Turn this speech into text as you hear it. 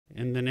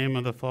In the name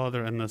of the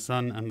Father, and the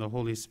Son, and the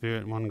Holy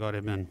Spirit, one God,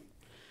 amen.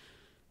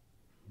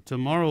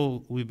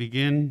 Tomorrow we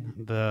begin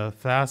the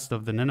fast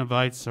of the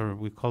Ninevites, or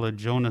we call it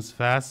Jonah's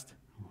fast,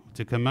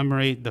 to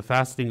commemorate the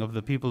fasting of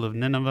the people of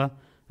Nineveh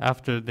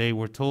after they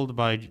were told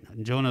by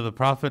Jonah the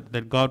prophet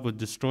that God would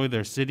destroy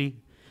their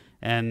city.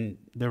 And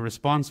their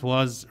response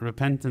was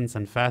repentance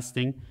and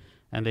fasting.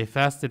 And they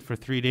fasted for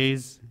 3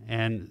 days,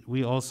 and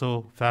we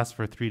also fast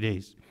for 3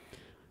 days.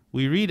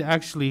 We read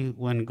actually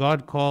when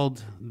God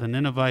called the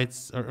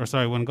Ninevites,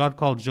 when God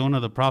called Jonah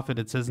the prophet,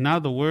 it says, "Now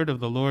the word of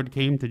the Lord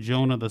came to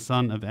Jonah the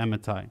son of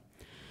Amittai."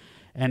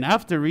 And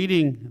after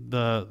reading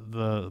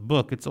the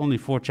book, it's only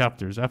 4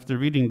 chapters. After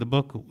reading the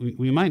book,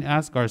 we might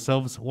ask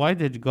ourselves, why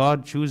did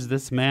God choose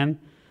this man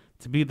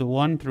to be the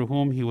one through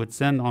whom he would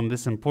send on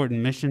this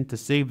important mission to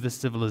save this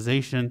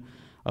civilization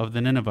of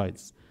the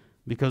Ninevites?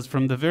 Because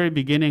from the very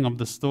beginning of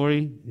the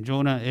story,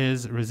 Jonah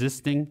is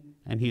resisting,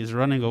 and he is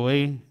running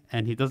away,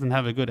 and he doesn't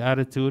have a good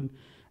attitude,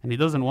 and he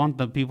doesn't want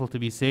the people to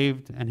be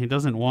saved, and he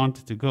doesn't want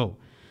to go.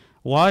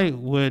 Why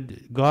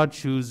would God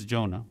choose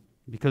Jonah?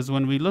 Because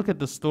when we look at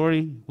the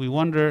story, we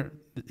wonder,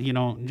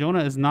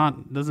 Jonah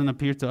doesn't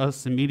appear to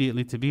us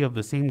immediately to be of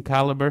the same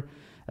caliber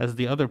as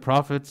the other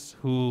prophets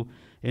who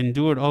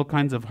endured all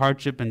kinds of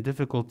hardship and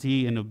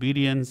difficulty in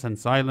obedience and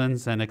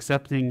silence and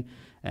accepting,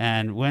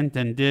 and went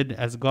and did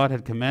as God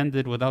had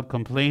commanded without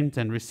complaint,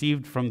 and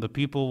received from the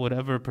people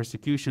whatever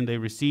persecution they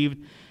received,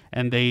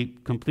 and they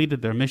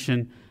completed their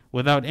mission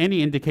without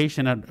any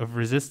indication of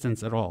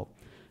resistance at all.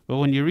 But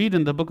when you read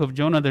in the book of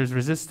Jonah, there's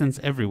resistance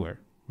everywhere,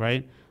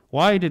 right?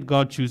 Why did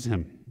God choose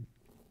him?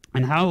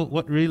 And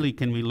what really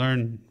can we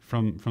learn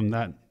from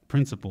that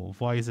principle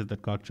of why is it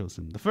that God chose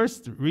him? The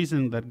first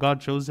reason that God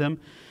chose him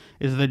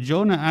is that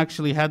Jonah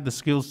actually had the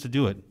skills to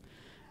do it.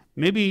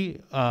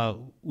 Maybe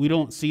we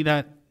don't see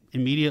that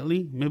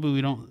immediately. Maybe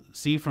we don't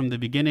see from the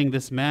beginning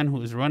this man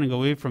who is running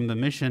away from the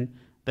mission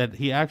that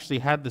he actually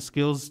had the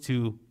skills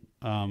to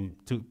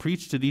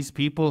preach to these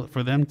people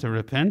for them to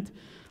repent.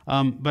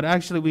 But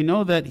actually we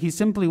know that he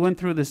simply went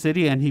through the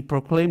city and he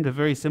proclaimed a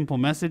very simple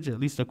message, at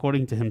least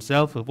according to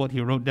himself, of what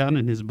he wrote down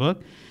in his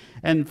book.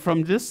 And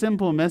from this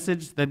simple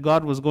message that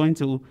God was going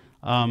to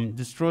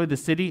destroy the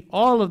city,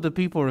 all of the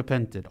people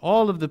repented.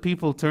 All of the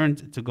people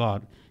turned to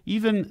God.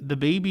 Even the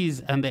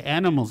babies and the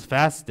animals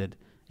fasted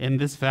in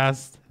this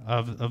fast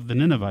of the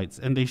Ninevites,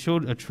 and they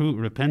showed a true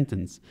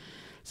repentance.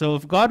 So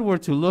if God were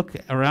to look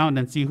around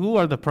and see who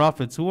are the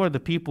prophets, who are the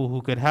people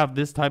who could have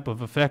this type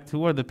of effect,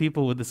 who are the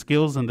people with the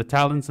skills and the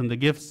talents and the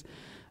gifts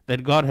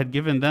that God had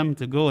given them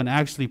to go and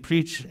actually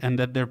preach, and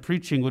that their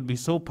preaching would be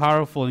so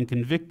powerful and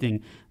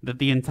convicting that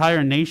the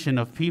entire nation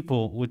of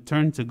people would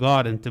turn to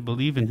God and to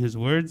believe in his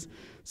words,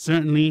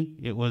 certainly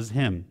it was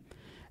him.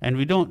 And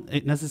we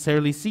don't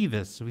necessarily see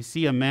this. We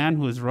see a man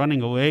who is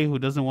running away, who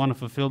doesn't want to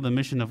fulfill the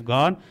mission of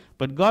God,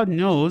 but God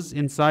knows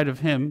inside of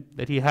him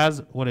that he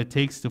has what it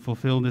takes to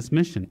fulfill this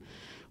mission.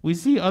 We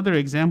see other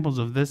examples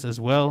of this as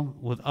well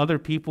with other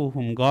people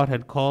whom God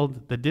had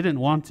called that didn't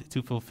want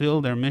to fulfill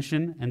their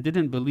mission and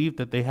didn't believe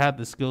that they had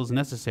the skills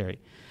necessary.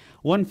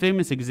 One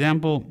famous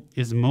example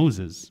is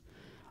Moses.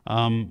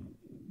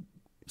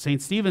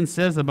 St. Stephen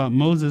says about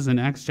Moses in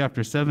Acts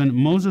chapter 7,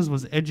 Moses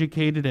was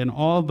educated in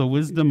all the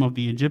wisdom of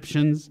the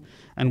Egyptians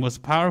and was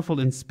powerful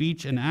in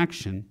speech and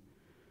action.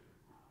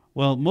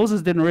 Well,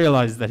 Moses didn't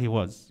realize that he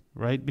was,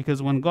 right? Because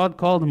when God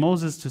called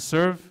Moses to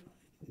serve,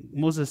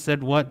 Moses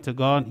said what to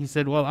God? He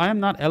said, well, I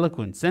am not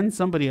eloquent. Send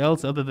somebody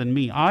else other than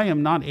me. I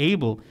am not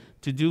able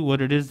to do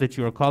what it is that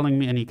you are calling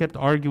me. And he kept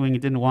arguing. He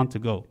didn't want to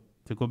go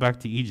back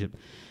to Egypt.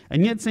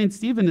 And yet St.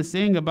 Stephen is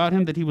saying about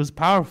him that he was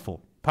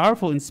powerful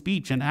in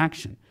speech and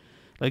action.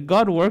 Like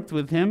God worked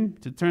with him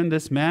to turn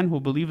this man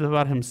who believed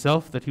about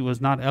himself that he was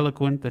not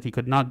eloquent, that he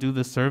could not do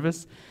this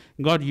service.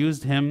 God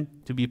used him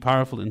to be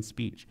powerful in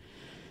speech.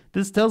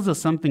 This tells us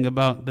something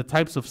about the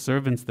types of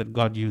servants that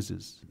God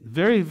uses.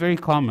 Very, very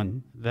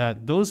common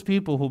that those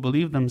people who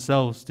believe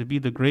themselves to be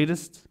the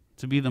greatest,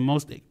 to be the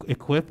most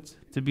equipped,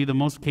 to be the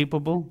most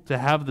capable, to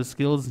have the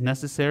skills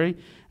necessary,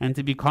 and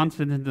to be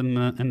confident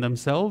in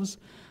themselves,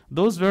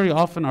 those very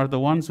often are the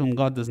ones whom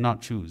God does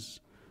not choose.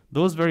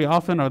 Those very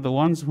often are the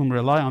ones whom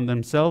rely on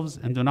themselves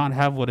and do not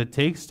have what it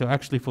takes to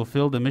actually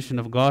fulfill the mission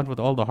of God with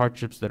all the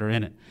hardships that are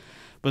in it.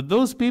 But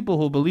those people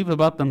who believe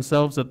about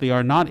themselves that they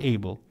are not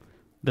able,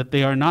 that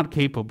they are not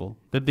capable,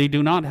 that they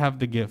do not have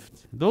the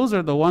gift, those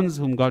are the ones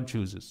whom God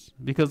chooses.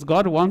 Because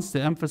God wants to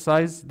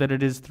emphasize that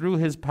it is through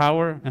his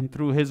power and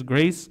through his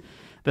grace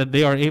that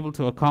they are able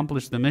to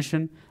accomplish the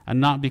mission, and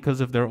not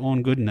because of their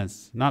own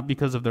goodness, not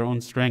because of their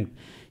own strength.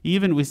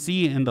 Even we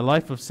see in the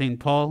life of St.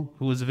 Paul,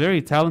 who was a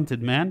very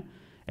talented man,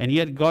 and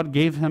yet God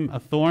gave him a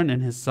thorn in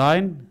his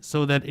side,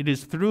 so that it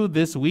is through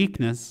this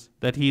weakness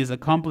that he is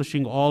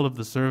accomplishing all of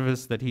the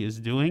service that he is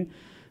doing,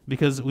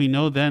 because we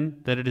know then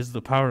that it is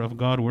the power of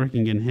God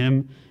working in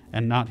him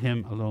and not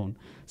him alone.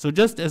 So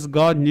just as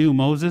God knew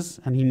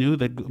Moses, and he knew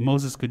that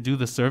Moses could do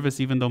the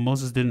service even though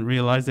Moses didn't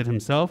realize it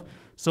himself,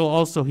 so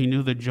also he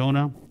knew that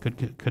Jonah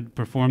could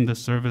perform this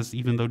service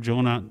even though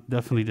Jonah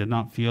definitely did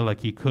not feel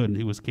like he could.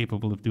 He was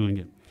capable of doing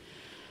it.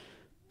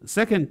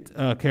 Second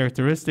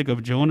characteristic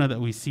of Jonah that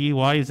we see,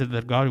 why is it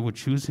that God would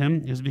choose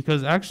him, is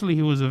because actually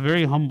he was a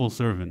very humble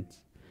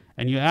servant.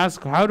 And you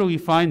ask, how do we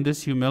find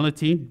this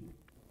humility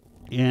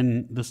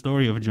in the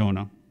story of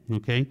Jonah?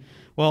 Okay,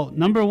 well,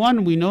 number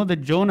one, we know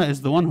that Jonah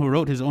is the one who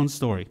wrote his own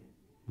story.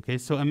 Okay,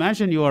 so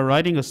imagine you are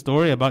writing a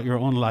story about your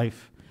own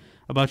life,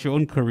 about your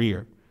own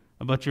career,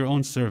 about your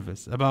own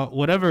service, about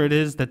whatever it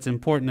is that's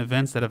important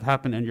events that have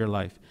happened in your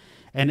life.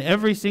 And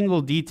every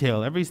single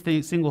detail, every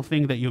single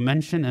thing that you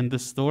mention in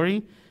this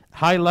story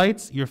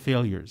highlights your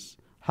failures,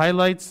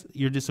 highlights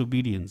your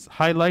disobedience,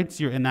 highlights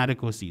your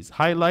inadequacies,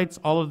 highlights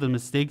all of the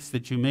mistakes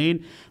that you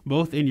made,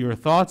 both in your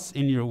thoughts,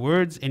 in your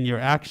words, in your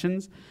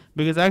actions.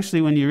 Because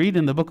actually, when you read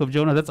in the book of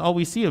Jonah, that's all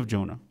we see of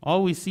Jonah.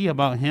 All we see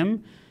about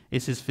him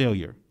is his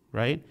failure,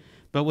 right?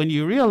 But when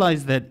you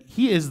realize that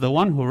he is the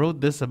one who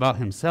wrote this about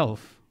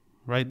himself,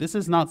 right? This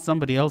is not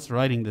somebody else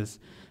writing this.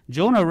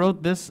 Jonah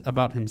wrote this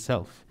about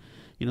himself.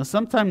 You know,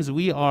 sometimes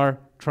we are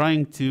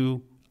trying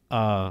to,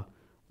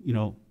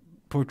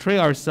 portray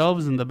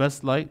ourselves in the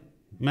best light.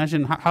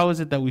 Imagine how is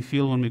it that we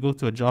feel when we go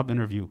to a job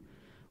interview?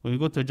 When we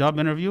go to a job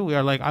interview, we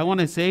are like, I want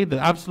to say the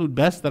absolute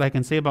best that I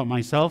can say about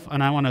myself,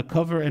 and I want to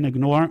cover and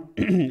ignore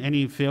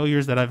any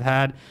failures that I've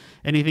had,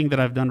 anything that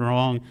I've done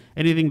wrong,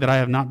 anything that I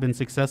have not been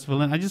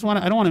successful in. I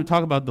don't want to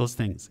talk about those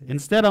things.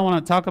 Instead, I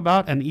want to talk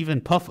about and even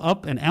puff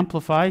up and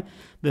amplify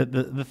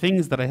the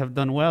things that I have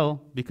done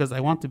well, because I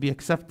want to be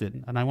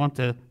accepted and I want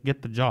to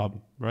get the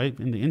job, right,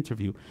 in the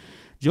interview.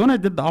 Jonah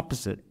did the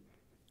opposite.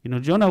 You know,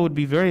 Jonah would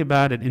be very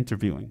bad at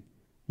interviewing.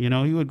 You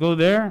know, he would go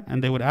there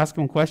and they would ask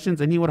him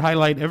questions and he would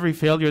highlight every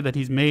failure that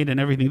he's made and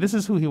everything. This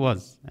is who he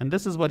was. And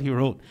this is what he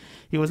wrote.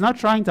 He was not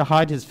trying to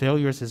hide his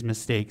failures, his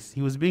mistakes.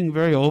 He was being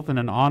very open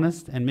and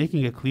honest and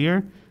making it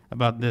clear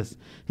about this.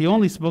 He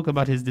only spoke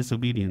about his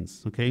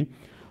disobedience, okay?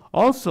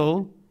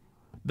 Also,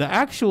 the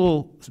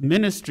actual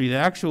ministry, the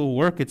actual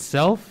work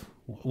itself,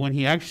 when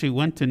he actually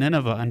went to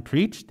Nineveh and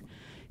preached,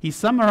 he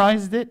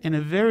summarized it in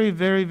a very,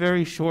 very,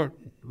 very short,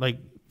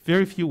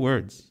 very few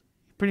words.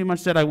 He pretty much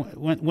said, I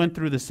went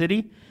through the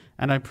city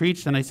and I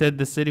preached and I said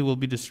the city will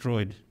be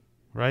destroyed,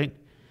 right?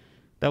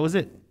 That was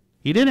it.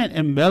 He didn't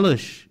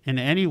embellish in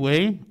any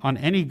way on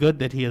any good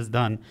that he has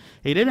done.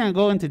 He didn't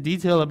go into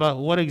detail about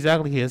what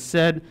exactly he has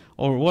said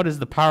or what is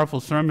the powerful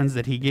sermons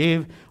that he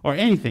gave or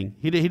anything.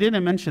 He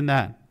didn't mention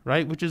that,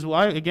 right? Which is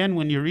why, again,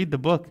 when you read the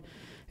book,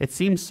 it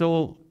seems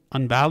so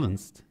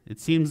unbalanced. It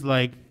seems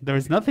like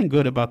there's nothing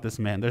good about this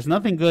man. There's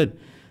nothing good.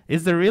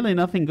 Is there really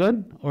nothing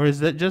good? Or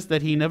is it just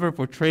that he never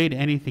portrayed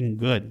anything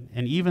good?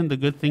 And even the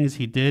good things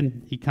he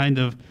did, he kind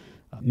of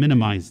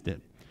minimized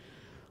it.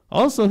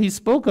 Also, he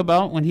spoke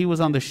about when he was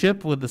on the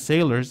ship with the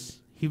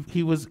sailors,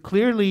 he was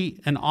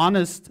clearly and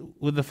honest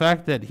with the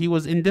fact that he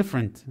was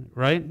indifferent,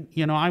 right?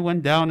 You know, I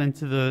went down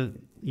into the,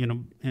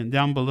 and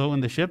down below in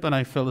the ship and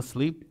I fell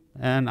asleep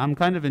and I'm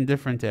kind of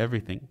indifferent to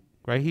everything,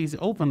 right? He's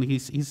openly,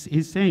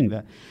 he's saying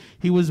that.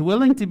 He was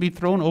willing to be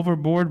thrown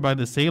overboard by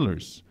the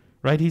sailors.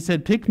 Right? He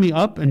said, pick me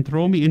up and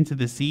throw me into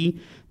the sea.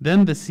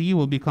 Then the sea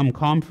will become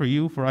calm for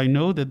you, for I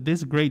know that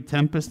this great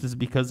tempest is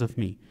because of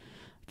me.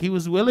 He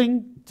was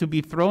willing to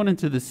be thrown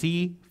into the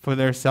sea for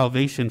their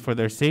salvation, for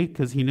their sake,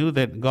 because he knew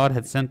that God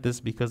had sent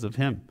this because of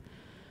him.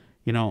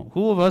 You know,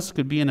 who of us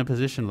could be in a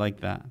position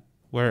like that,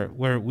 where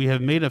we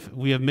have made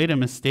a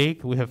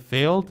mistake, we have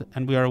failed,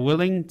 and we are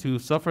willing to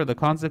suffer the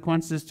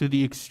consequences to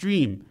the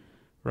extreme,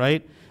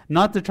 right?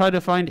 Not to try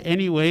to find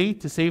any way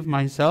to save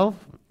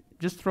myself,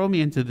 just throw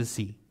me into the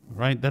sea.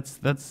 Right? That's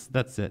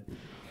it.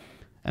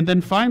 And then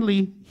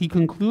finally, he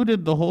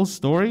concluded the whole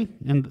story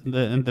in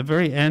the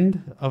very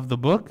end of the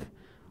book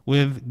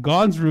with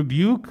God's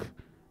rebuke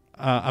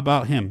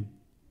about him.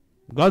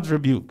 God's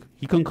rebuke.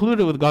 He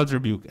concluded with God's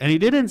rebuke. And he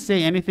didn't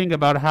say anything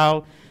about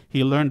how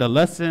he learned a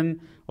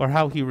lesson or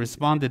how he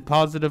responded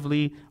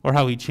positively or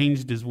how he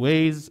changed his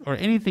ways or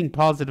anything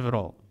positive at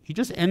all. He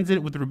just ends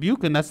it with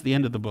rebuke, and that's the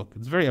end of the book.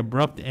 It's a very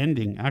abrupt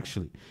ending,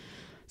 actually.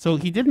 So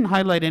he didn't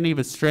highlight any of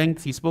his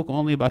strengths. He spoke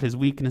only about his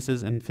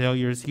weaknesses and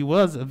failures. He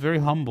was very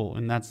humble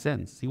in that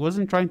sense. He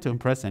wasn't trying to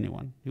impress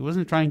anyone. He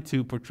wasn't trying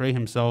to portray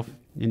himself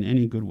in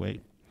any good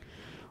way.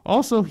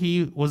 Also,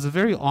 he was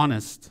very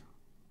honest,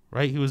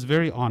 right? He was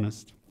very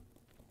honest.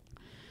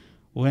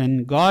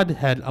 When God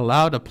had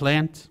allowed a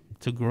plant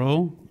to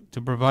grow, to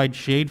provide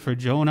shade for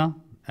Jonah,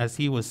 as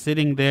he was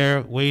sitting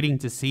there waiting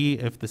to see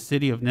if the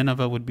city of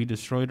Nineveh would be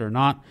destroyed or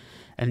not,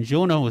 and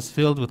Jonah was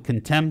filled with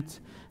contempt.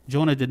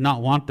 Jonah did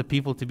not want the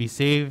people to be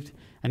saved,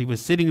 and he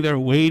was sitting there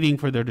waiting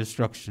for their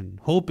destruction,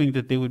 hoping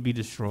that they would be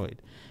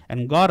destroyed.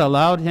 And God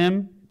allowed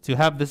him to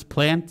have this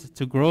plant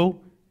to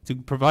grow, to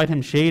provide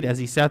him shade as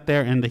he sat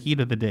there in the heat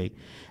of the day.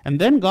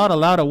 And then God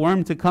allowed a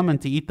worm to come and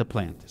to eat the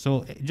plant.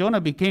 So Jonah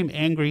became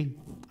angry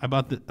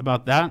about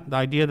that, the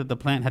idea that the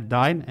plant had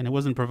died and it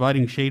wasn't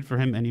providing shade for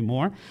him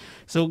anymore.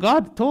 So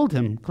God told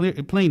him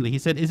plainly, he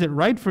said, is it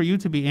right for you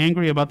to be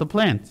angry about the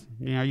plant?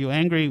 Are you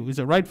angry? Is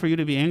it right for you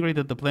to be angry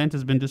that the plant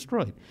has been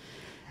destroyed?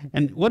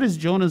 And what is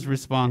Jonah's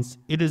response?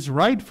 It is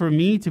right for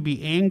me to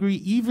be angry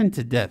even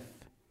to death.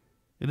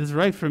 It is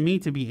right for me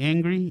to be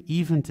angry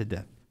even to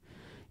death.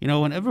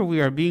 whenever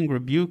we are being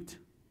rebuked,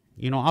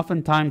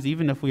 oftentimes,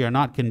 even if we are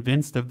not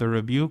convinced of the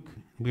rebuke,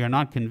 we are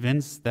not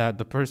convinced that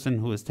the person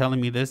who is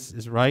telling me this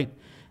is right,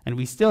 and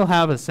we still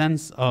have a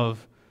sense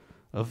of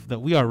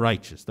that we are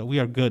righteous, that we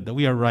are good, that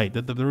we are right,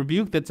 that the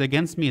rebuke that's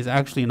against me is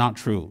actually not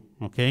true,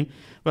 okay?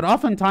 But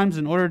oftentimes,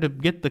 in order to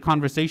get the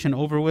conversation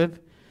over with,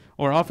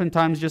 or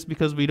oftentimes just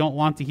because we don't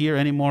want to hear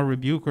any more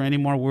rebuke or any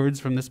more words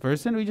from this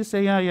person, we just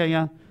say,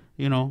 yeah,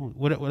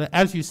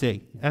 as you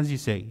say,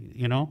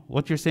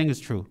 what you're saying is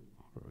true.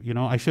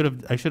 I should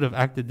have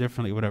acted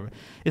differently, whatever.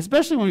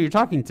 Especially when you're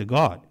talking to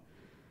God.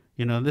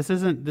 This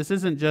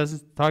isn't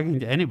just talking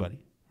to anybody,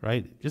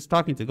 right? Just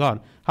talking to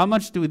God. How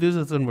much do we do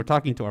this when we're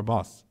talking to our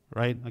boss,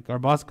 right? Like our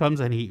boss comes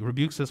and he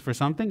rebukes us for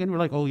something, and we're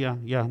like, oh yeah,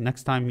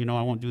 next time,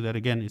 I won't do that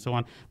again, and so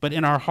on. But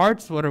in our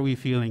hearts, what are we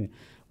feeling?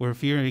 We're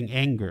feeling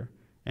anger,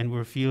 and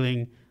we're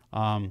feeling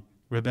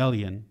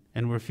rebellion,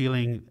 and we're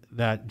feeling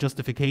that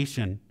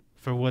justification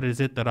for what is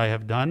it that I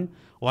have done,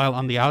 while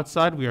on the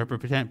outside we are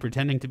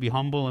pretending to be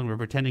humble, and we're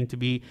pretending to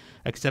be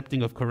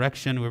accepting of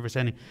correction. We're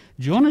pretending.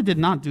 Jonah did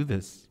not do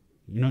this.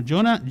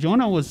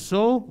 Jonah was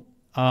so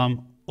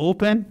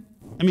open.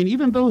 I mean,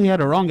 even though he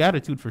had a wrong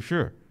attitude for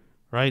sure,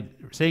 right?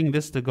 Saying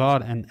this to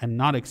God and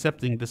not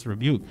accepting this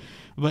rebuke.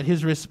 But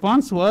his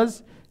response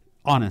was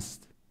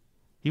honest.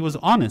 He was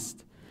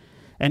honest.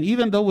 And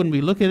even though when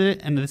we look at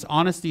it and this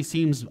honesty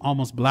seems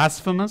almost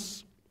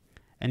blasphemous,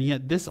 and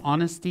yet this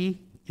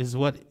honesty is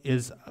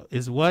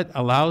what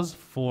allows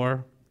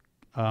for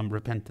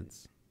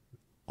repentance.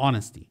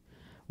 Honesty.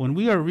 When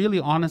we are really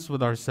honest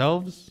with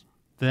ourselves,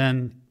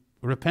 then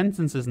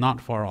repentance is not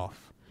far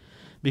off.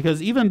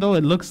 Because even though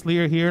it looks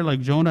clear here, like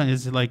Jonah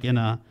is like in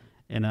a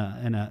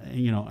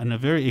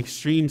very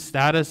extreme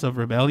status of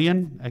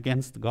rebellion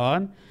against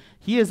God,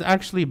 he is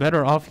actually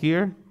better off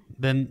here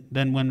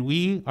than when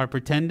we are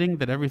pretending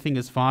that everything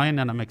is fine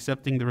and I'm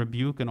accepting the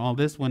rebuke and all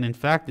this, when in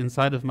fact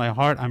inside of my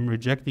heart I'm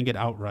rejecting it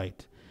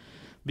outright.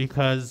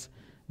 Because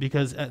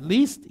at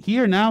least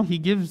here now he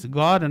gives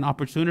God an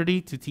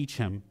opportunity to teach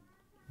him.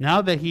 Now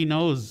that he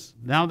knows,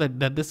 now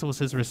that this was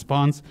his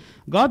response,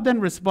 God then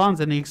responds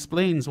and he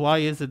explains why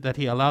is it that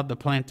he allowed the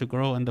plant to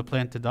grow and the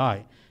plant to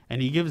die. And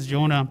he gives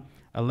Jonah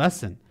a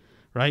lesson,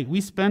 right?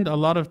 We spend a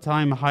lot of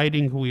time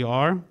hiding who we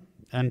are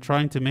and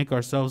trying to make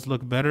ourselves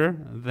look better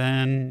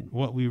than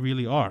what we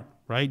really are,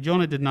 right?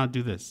 Jonah did not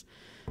do this.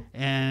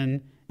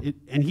 And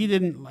he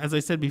didn't, as I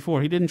said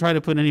before, he didn't try to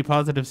put any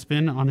positive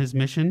spin on his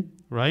mission,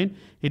 right?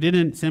 He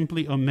didn't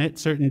simply omit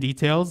certain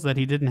details that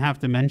he didn't have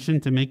to mention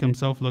to make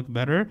himself look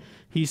better.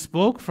 He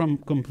spoke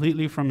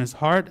completely from his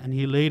heart, and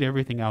he laid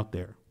everything out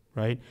there,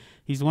 right?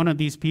 He's one of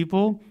these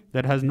people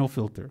that has no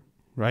filter,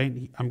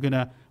 right?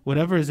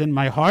 Whatever is in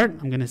my heart,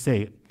 I'm going to say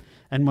it.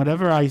 And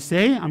whatever I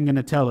say, I'm going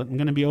to tell it. I'm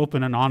going to be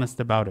open and honest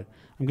about it.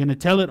 I'm going to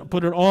tell it,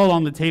 put it all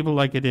on the table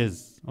like it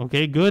is,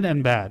 okay? Good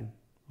and bad,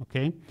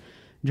 okay?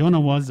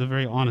 Jonah was a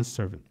very honest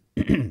servant.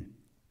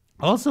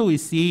 Also, we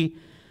see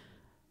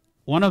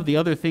one of the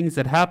other things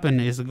that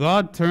happened is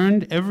God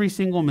turned every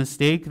single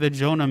mistake that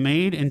Jonah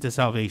made into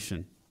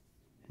salvation.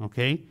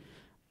 Okay?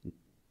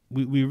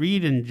 We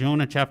read in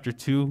Jonah chapter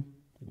 2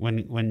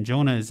 when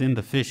Jonah is in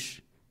the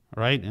fish,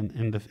 right?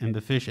 In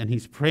the fish, and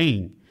he's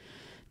praying.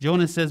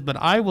 Jonah says, "But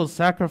I will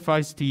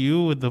sacrifice to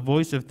you with the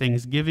voice of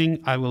thanksgiving.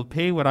 I will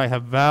pay what I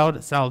have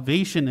vowed.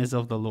 Salvation is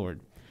of the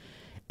Lord."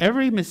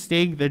 Every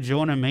mistake that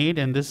Jonah made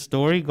in this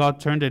story,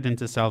 God turned it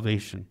into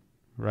salvation,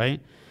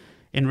 right?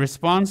 In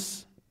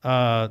response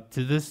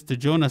to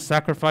Jonah's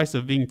sacrifice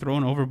of being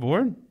thrown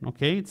overboard,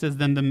 okay, it says,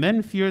 "Then the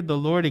men feared the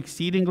Lord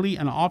exceedingly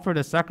and offered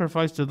a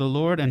sacrifice to the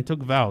Lord and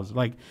took vows."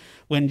 Like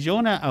when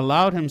Jonah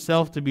allowed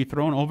himself to be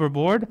thrown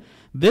overboard,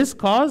 this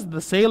caused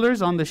the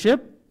sailors on the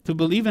ship to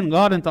believe in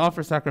God and to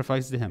offer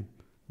sacrifice to him.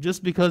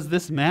 Just because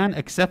this man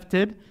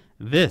accepted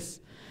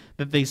this,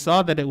 that they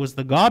saw that it was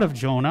the God of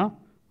Jonah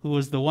who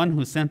was the one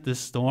who sent this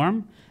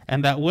storm,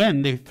 and that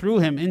when they threw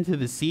him into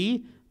the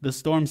sea, the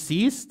storm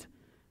ceased,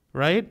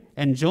 right?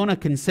 And Jonah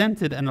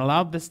consented and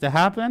allowed this to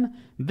happen.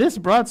 This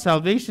brought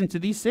salvation to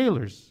these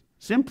sailors,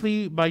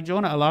 simply by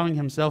Jonah allowing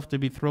himself to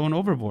be thrown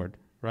overboard,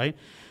 right?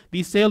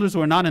 These sailors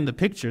were not in the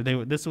picture.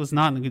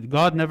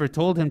 God never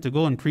told him to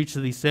go and preach to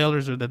these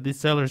sailors, or that these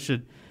sailors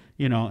should,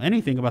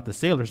 anything about the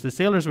sailors. The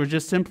sailors were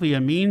just simply a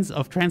means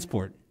of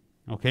transport,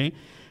 okay?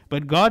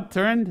 But God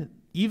turned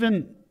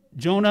even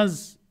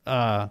Jonah's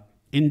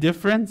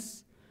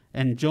indifference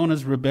and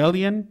Jonah's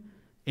rebellion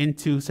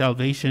into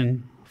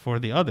salvation for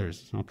the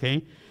others,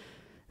 okay?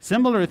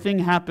 Similar thing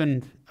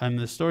happened in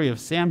the story of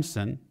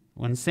Samson,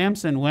 when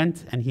Samson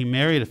went and he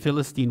married a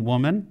Philistine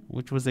woman,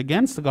 which was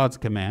against God's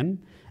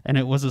command, and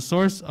it was a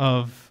source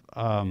of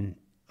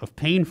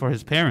pain for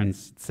his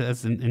parents. It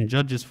says in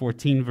Judges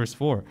 14, verse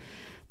 4.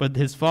 But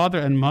his father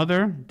and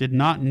mother did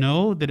not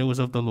know that it was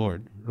of the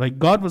Lord. Like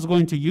God was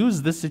going to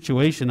use this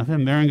situation of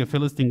him marrying a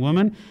Philistine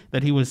woman,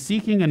 that he was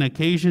seeking an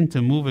occasion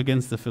to move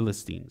against the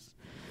Philistines.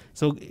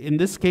 So in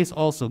this case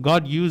also,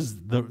 God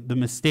used the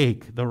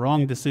mistake, the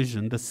wrong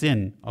decision, the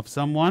sin of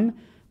someone,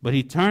 but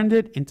he turned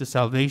it into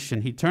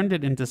salvation. He turned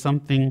it into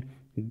something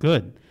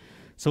good.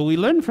 So we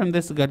learn from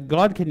this that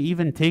God can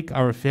even take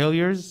our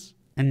failures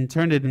and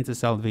turn it into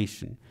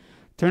salvation.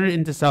 Turn it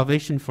into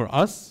salvation for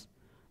us,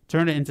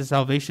 turn it into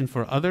salvation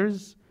for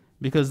others,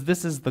 because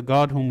this is the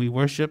God whom we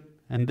worship,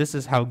 and this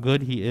is how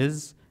good He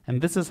is, and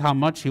this is how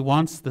much He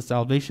wants the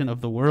salvation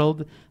of the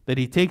world, that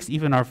He takes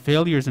even our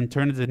failures and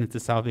turns it into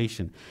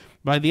salvation.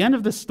 By the end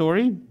of the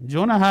story,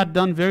 Jonah had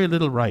done very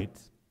little right.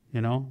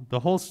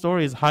 The whole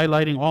story is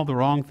highlighting all the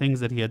wrong things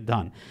that he had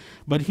done.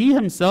 But he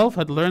himself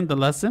had learned the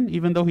lesson,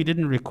 even though he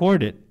didn't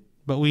record it.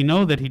 But we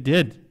know that he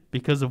did,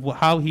 because of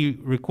how he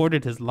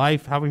recorded his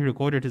life, how he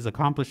recorded his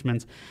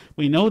accomplishments.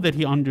 We know that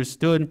he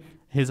understood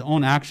his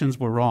own actions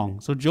were wrong.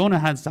 So Jonah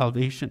had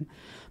salvation.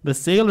 The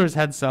sailors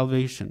had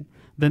salvation.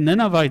 The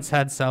Ninevites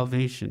had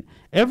salvation.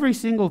 Every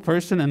single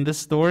person in this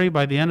story,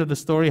 by the end of the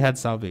story, had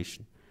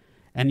salvation.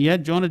 And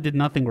yet Jonah did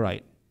nothing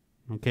right.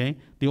 Okay?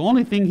 The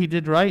only thing he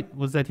did right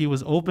was that he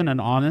was open and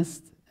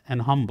honest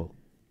and humble.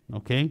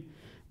 Okay?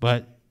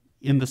 But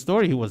in the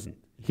story, he wasn't.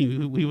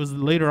 He was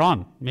later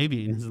on,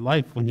 maybe in his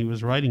life, when he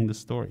was writing the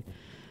story.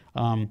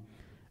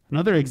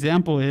 Another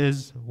example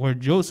is where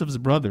Joseph's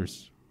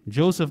brothers,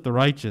 Joseph the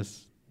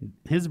righteous,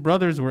 his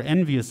brothers were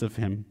envious of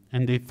him,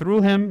 and they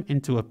threw him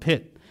into a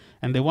pit,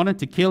 and they wanted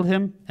to kill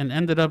him and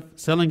ended up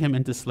selling him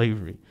into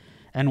slavery.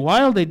 And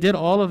while they did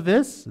all of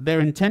this, their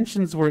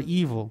intentions were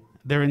evil.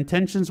 Their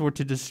intentions were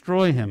to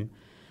destroy him.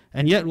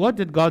 And yet what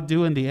did God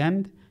do in the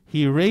end?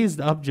 He raised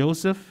up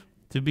Joseph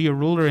to be a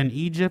ruler in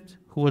Egypt,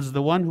 who was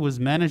the one who was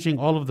managing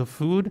all of the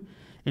food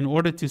in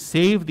order to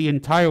save the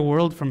entire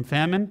world from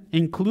famine,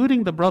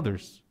 including the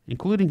brothers,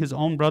 including his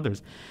own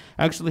brothers.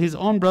 Actually, his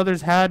own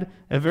brothers had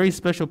a very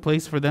special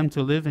place for them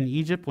to live in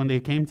Egypt when they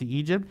came to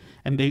Egypt,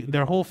 and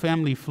their whole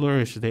family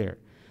flourished there.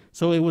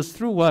 So it was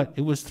through what?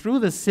 It was through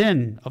the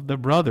sin of the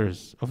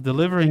brothers, of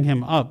delivering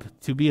him up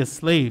to be a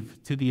slave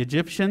to the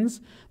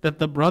Egyptians, that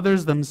the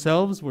brothers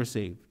themselves were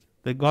saved,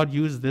 that God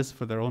used this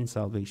for their own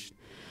salvation.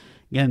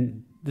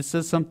 Again, this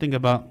says something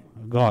about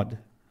God,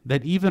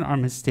 that even our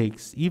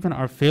mistakes, even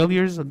our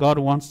failures, God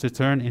wants to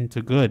turn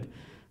into good,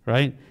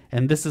 right?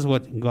 And this is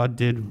what God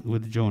did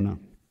with Jonah.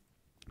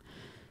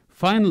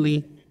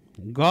 Finally,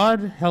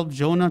 God helped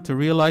Jonah to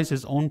realize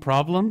his own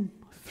problem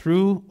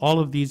through all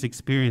of these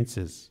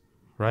experiences.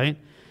 Right?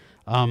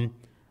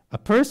 A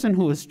person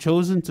who is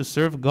chosen to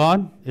serve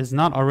God is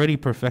not already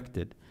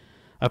perfected.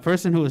 A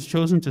person who is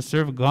chosen to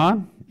serve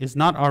God is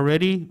not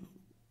already,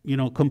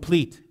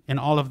 complete in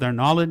all of their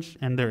knowledge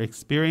and their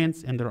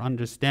experience and their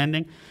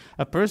understanding.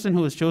 A person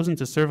who is chosen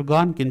to serve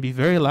God can be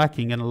very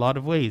lacking in a lot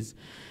of ways.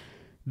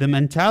 The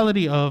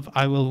mentality of,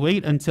 I will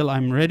wait until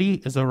I'm ready,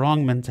 is a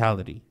wrong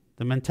mentality.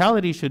 The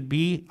mentality should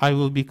be, I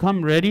will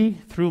become ready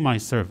through my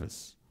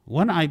service.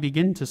 When I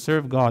begin to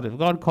serve God, if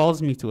God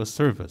calls me to a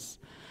service,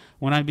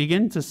 when I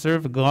begin to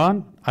serve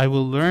God, I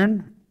will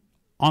learn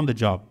on the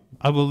job.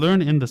 I will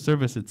learn in the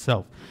service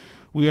itself.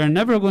 We are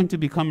never going to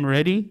become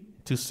ready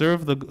to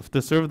serve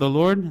the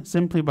Lord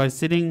simply by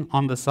sitting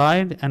on the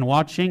side and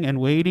watching and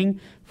waiting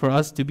for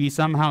us to be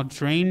somehow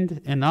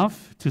trained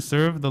enough to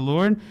serve the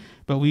Lord.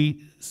 But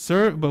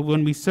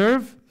when we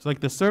serve, it's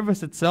like the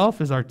service itself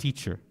is our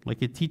teacher,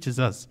 like it teaches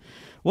us.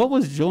 What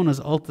was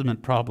Jonah's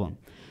ultimate problem?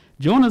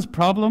 Jonah's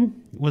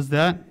problem was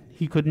that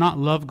he could not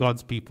love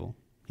God's people.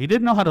 He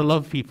didn't know how to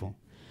love people.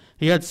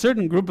 He had a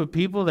certain group of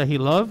people that he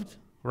loved,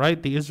 right?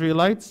 The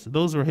Israelites,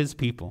 those were his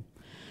people.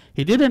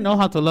 He didn't know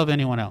how to love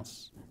anyone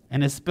else,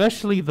 and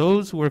especially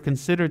those who were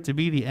considered to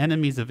be the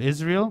enemies of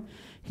Israel.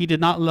 He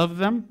did not love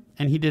them,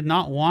 and he did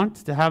not want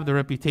to have the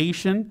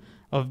reputation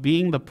of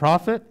being the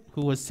prophet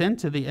who was sent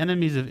to the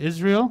enemies of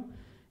Israel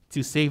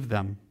to save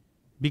them.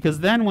 Because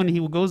then when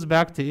he goes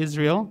back to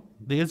Israel,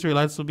 the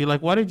Israelites will be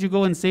like, why did you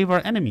go and save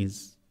our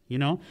enemies?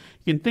 You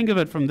can think of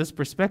it from this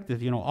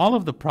perspective. All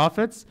of the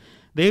prophets,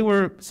 they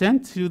were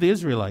sent to the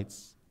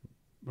Israelites,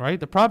 right?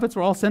 The prophets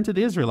were all sent to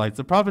the Israelites.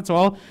 The prophets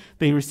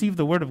they received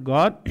the word of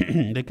God.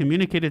 They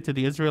communicated to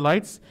the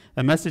Israelites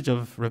a message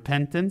of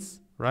repentance,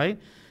 right?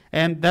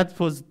 And that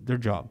was their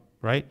job,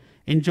 right?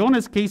 In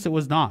Jonah's case, it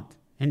was not.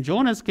 In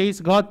Jonah's case,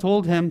 God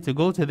told him to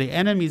go to the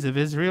enemies of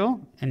Israel,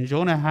 and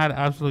Jonah had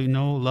absolutely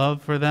no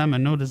love for them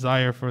and no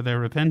desire for their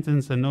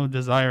repentance and no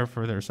desire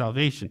for their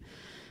salvation,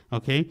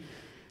 okay?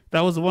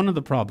 That was one of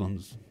the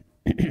problems.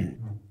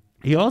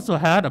 He also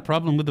had a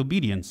problem with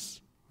obedience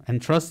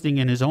and trusting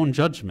in his own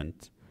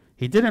judgment.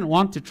 He didn't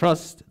want to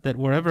trust that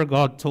wherever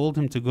God told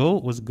him to go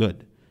was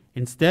good.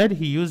 Instead,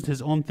 he used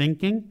his own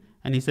thinking,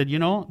 and he said,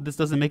 this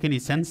doesn't make any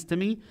sense to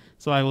me,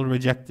 so I will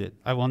reject it.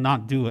 I will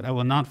not do it. I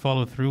will not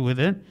follow through with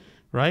it,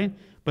 right?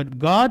 But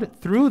God,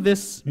 through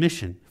this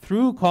mission,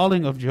 through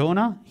calling of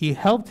Jonah, he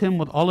helped him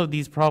with all of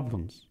these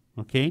problems,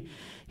 okay?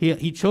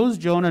 He chose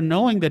Jonah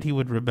knowing that he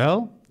would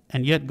rebel,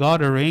 and yet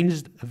God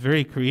arranged a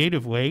very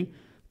creative way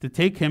to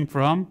take him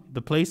from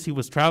the place he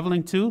was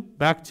traveling to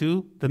back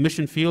to the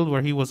mission field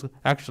where he was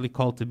actually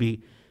called to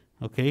be.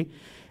 Okay?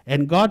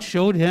 And God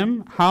showed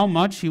him how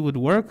much he would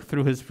work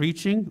through his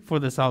preaching for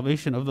the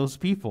salvation of those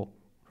people.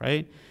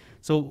 Right?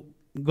 So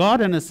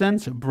God, in a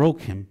sense,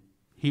 broke him.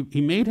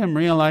 He made him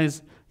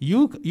realize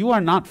you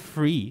are not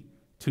free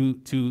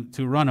to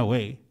run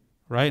away,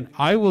 right?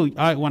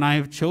 When I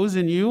have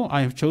chosen you,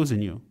 I have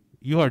chosen you.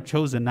 You are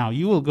chosen now.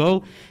 You will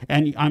go,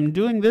 and I'm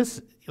doing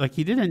this, like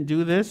he didn't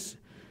do this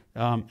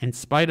in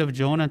spite of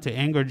Jonah, to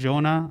anger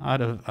Jonah,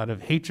 out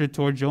of hatred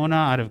toward Jonah,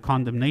 out of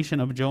condemnation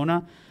of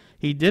Jonah.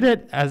 He did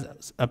it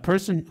as a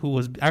person who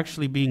was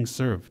actually being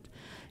served.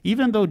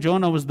 Even though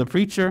Jonah was the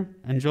preacher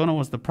and Jonah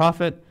was the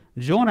prophet,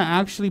 Jonah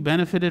actually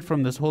benefited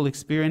from this whole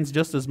experience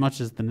just as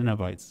much as the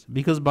Ninevites,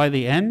 because by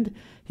the end,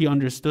 he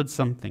understood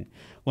something.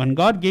 When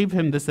God gave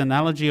him this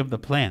analogy of the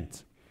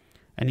plant,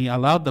 and he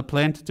allowed the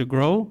plant to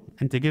grow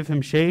and to give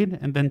him shade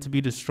and then to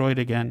be destroyed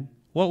again,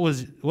 what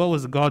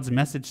was God's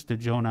message to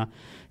Jonah?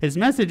 His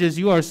message is,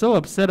 you are so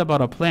upset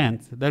about a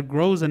plant that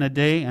grows in a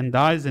day and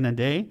dies in a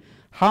day.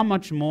 How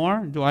much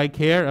more do I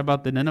care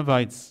about the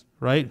Ninevites,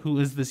 right? Who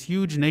is this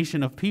huge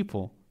nation of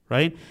people,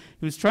 right?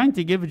 He was trying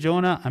to give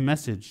Jonah a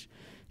message.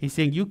 He's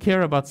saying, you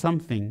care about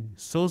something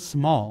so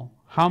small.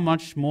 How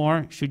much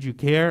more should you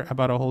care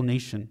about a whole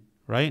nation,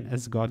 right?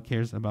 As God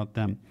cares about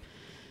them.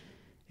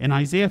 In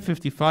Isaiah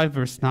 55,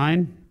 verse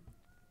 9,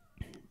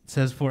 it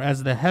says, for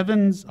as the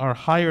heavens are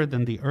higher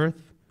than the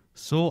earth,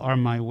 so are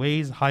my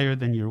ways higher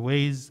than your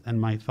ways,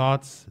 and my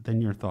thoughts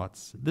than your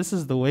thoughts. This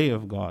is the way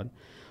of God.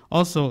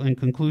 Also, in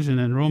conclusion,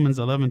 in Romans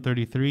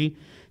 11:33, it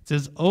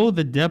says, oh,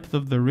 the depth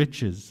of the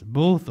riches,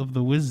 both of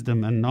the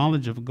wisdom and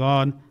knowledge of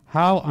God,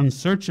 how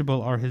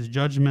unsearchable are his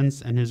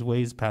judgments and his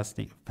ways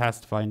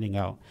past finding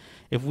out.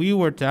 If we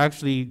were to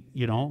actually,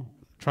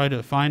 try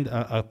to find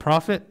a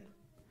prophet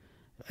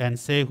and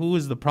say who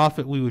is the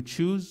prophet we would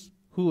choose,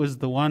 who is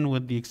the one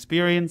with the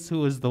experience,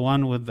 who is the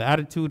one with the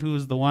attitude, who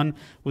is the one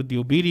with the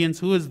obedience,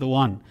 who is the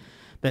one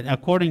that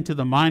according to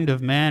the mind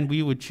of man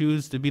we would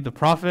choose to be the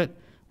prophet,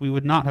 we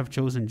would not have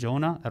chosen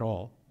Jonah at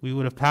all. We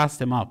would have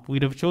passed him up.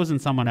 We'd have chosen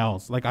someone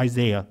else, like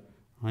Isaiah.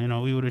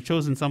 We would have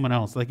chosen someone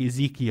else, like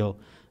Ezekiel,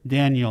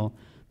 Daniel.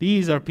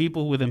 These are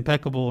people with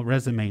impeccable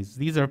resumes.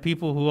 These are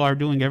people who are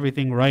doing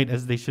everything right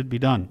as they should be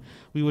done.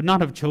 We would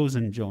not have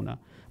chosen Jonah.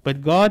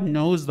 But God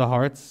knows the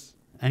hearts,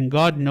 and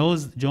God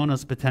knows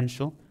Jonah's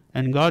potential,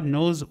 and God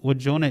knows what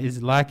Jonah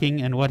is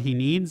lacking and what he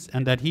needs,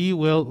 and that he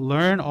will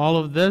learn all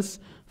of this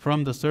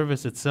from the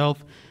service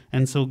itself.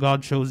 And so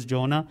God chose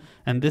Jonah,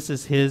 and this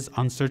is his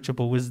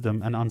unsearchable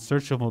wisdom and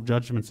unsearchable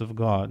judgments of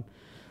God.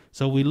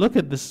 So we look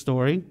at this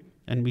story,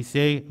 and we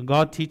say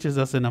God teaches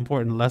us an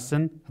important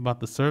lesson about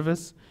the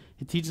service.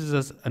 He teaches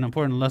us an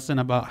important lesson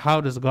about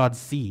how does God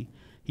see.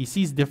 He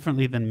sees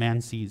differently than man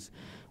sees.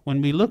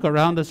 When we look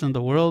around us in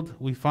the world,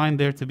 we find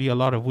there to be a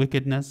lot of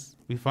wickedness.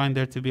 We find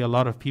there to be a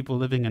lot of people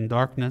living in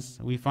darkness.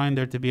 We find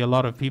there to be a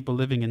lot of people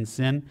living in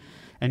sin.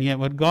 And yet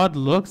when God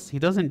looks, he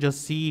doesn't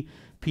just see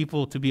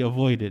people to be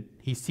avoided.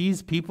 He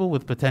sees people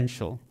with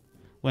potential.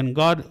 When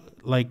God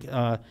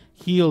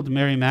healed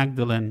Mary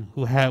Magdalene,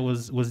 who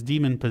was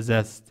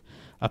demon-possessed,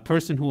 a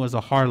person who was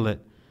a harlot,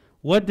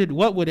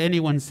 what would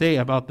anyone say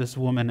about this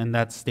woman in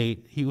that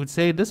state? He would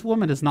say, this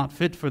woman is not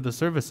fit for the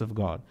service of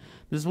God.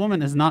 This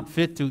woman is not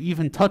fit to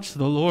even touch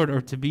the Lord or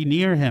to be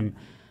near him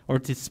or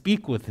to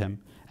speak with him.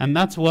 And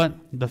that's what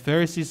the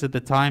Pharisees at the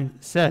time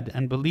said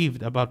and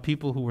believed about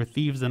people who were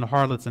thieves and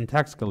harlots and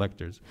tax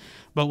collectors.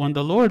 But when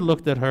the Lord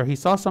looked at her, he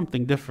saw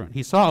something different.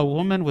 He saw a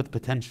woman with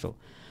potential.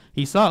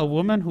 He saw a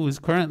woman who is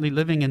currently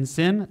living in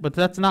sin, but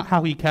that's not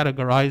how he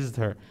categorized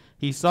her.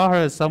 He saw her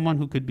as someone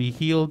who could be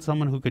healed,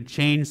 someone who could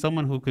change,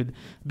 someone who could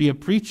be a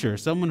preacher,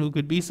 someone who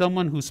could be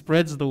someone who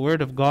spreads the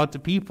word of God to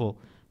people,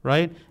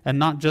 right? And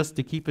not just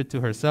to keep it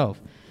to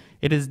herself.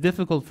 It is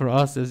difficult for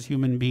us as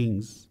human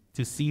beings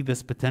to see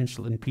this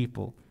potential in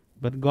people.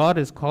 But God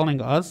is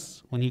calling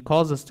us, when he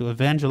calls us to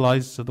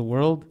evangelize to the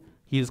world,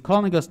 he is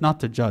calling us not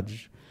to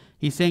judge.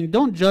 He's saying,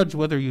 don't judge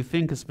whether you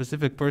think a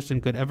specific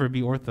person could ever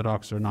be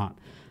Orthodox or not.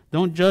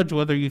 Don't judge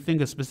whether you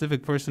think a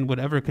specific person would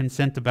ever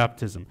consent to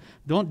baptism.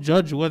 Don't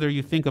judge whether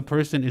you think a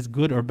person is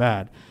good or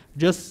bad.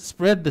 Just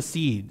spread the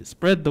seed,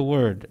 spread the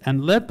word,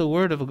 and let the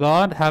word of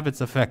God have its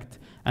effect,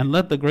 and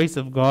let the grace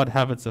of God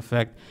have its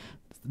effect.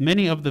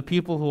 Many of the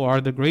people who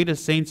are the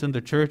greatest saints in the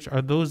church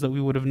are those that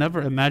we would have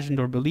never imagined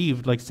or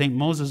believed, like St.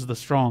 Moses the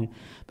Strong,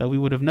 that we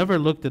would have never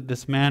looked at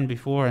this man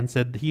before and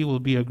said he will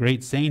be a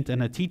great saint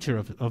and a teacher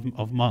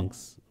of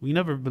monks. We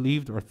never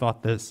believed or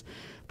thought this.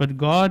 But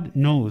God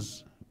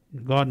knows.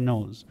 God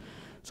knows.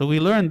 So we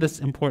learn this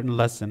important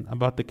lesson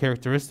about the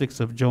characteristics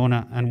of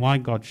Jonah and why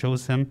God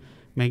chose him.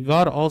 May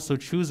God also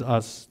choose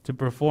us to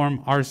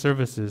perform our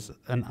services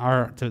and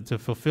to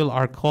fulfill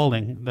our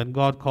calling that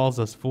God calls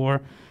us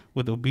for,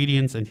 with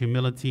obedience and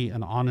humility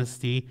and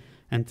honesty,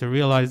 and to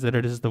realize that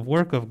it is the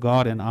work of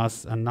God in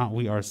us and not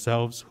we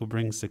ourselves who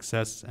brings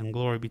success. And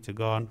glory be to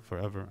God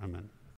forever. Amen.